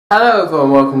Hello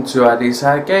everyone, welcome to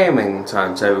ADISHATTV Gaming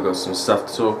Time. Today we've got some stuff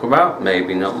to talk about,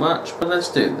 maybe not much, but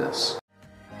let's do this.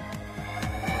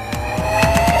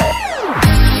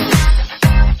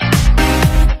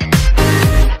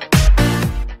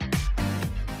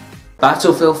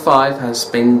 Battlefield 5 has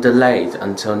been delayed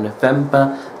until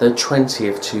November the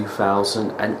 20th,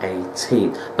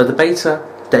 2018, but the beta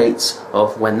dates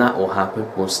of when that will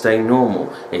happen will stay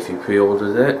normal. If you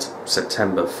pre-ordered it,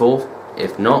 September 4th.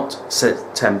 If not,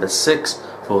 September 6th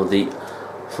for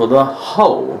the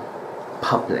whole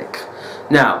public.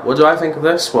 Now, what do I think of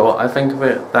this? Well, I think of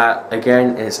it that,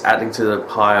 again, it's adding to the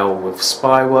pile with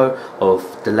Spyro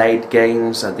of delayed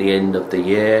games at the end of the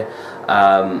year.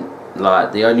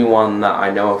 Like, the only one that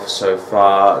I know of so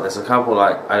far, there's a couple,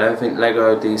 like, I don't think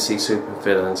Lego DC Super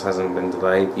Villains hasn't been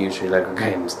delayed. Usually Lego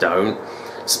games don't.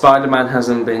 Spider-Man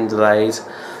hasn't been delayed.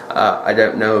 I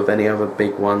don't know of any other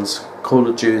big ones. Call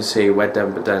of Duty, Red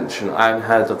Dead Redemption, I haven't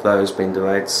heard of those being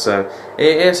delayed, so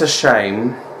it is a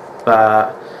shame,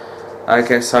 but I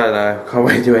guess, I don't know, can't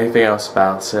really do anything else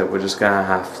about it. We're just going to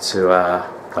have to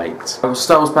wait.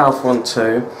 Star Wars Battlefront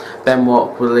 2, Ben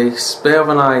Watt released a bit of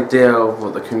an idea of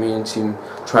what the community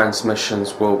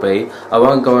transmissions will be. I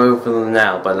won't go over them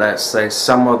now, but let's say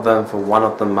some of them for one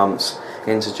of the months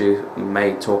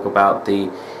may talk about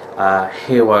the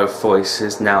hero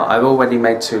voices. Now, I've already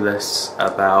made two lists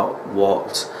about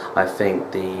what I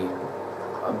think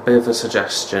a bit of a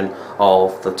suggestion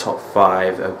of the top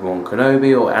 5 Obi-Wan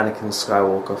Kenobi or Anakin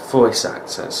Skywalker voice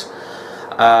actors.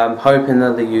 Hoping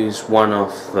that they use one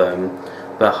of them,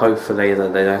 but hopefully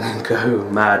that they don't go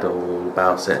mad all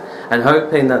about it, and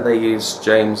hoping that they use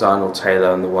James Arnold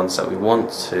Taylor and the ones that we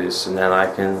want to, so then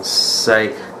I can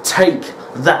say, take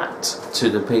that to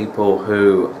the people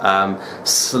who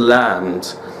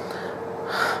slammed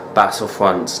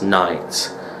Battlefront Night.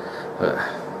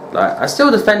 Like, I still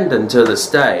defend him to this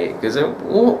day because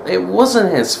it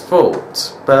wasn't his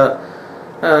fault, but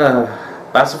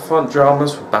Battlefront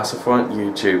dramas with Battlefront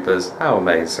YouTubers, how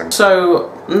amazing. So,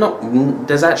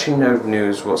 there's actually no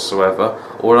news whatsoever.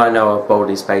 All I know of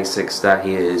Baldi Basics that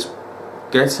he is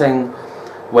getting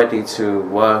ready to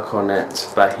work on it,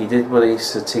 but he did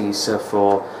release a teaser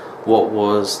for what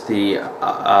was the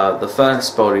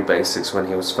first Baldi Basics when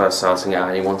he was first starting out,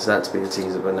 and he wanted that to be the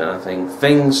teaser, but then I think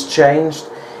things changed.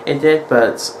 It did,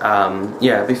 but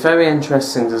yeah, it'd be very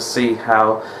interesting to see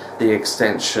how the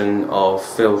extension of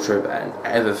Field Trip and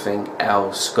everything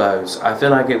else goes. I feel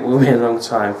like it will be a long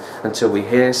time until we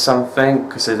hear something,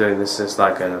 considering this is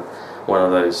like one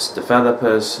of those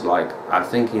developers. Like, I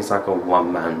think he's like a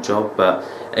one-man job, but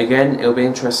again, it'll be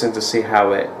interesting to see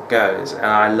how it goes. And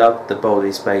I love the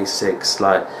Baldi Basics,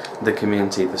 like the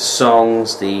community, the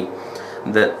songs,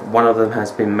 that one of them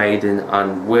has been made in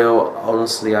Unreal.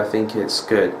 Honestly, I think it's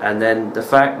good. And then the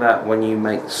fact that when you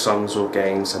make songs or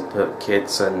games and put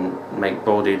kids and make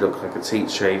Baldi look like a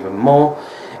teacher even more,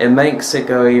 it makes it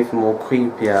go even more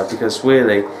creepier, because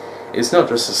really, it's not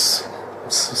just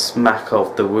a smack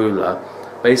of the ruler.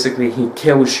 Basically, he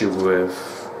kills you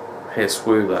with his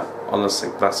ruler. Honestly,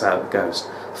 that's how it goes.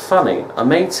 Funny,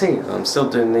 I'm 18 and I'm still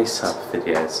doing these type of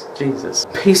videos. Jesus.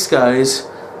 Peace, guys.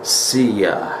 See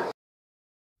ya.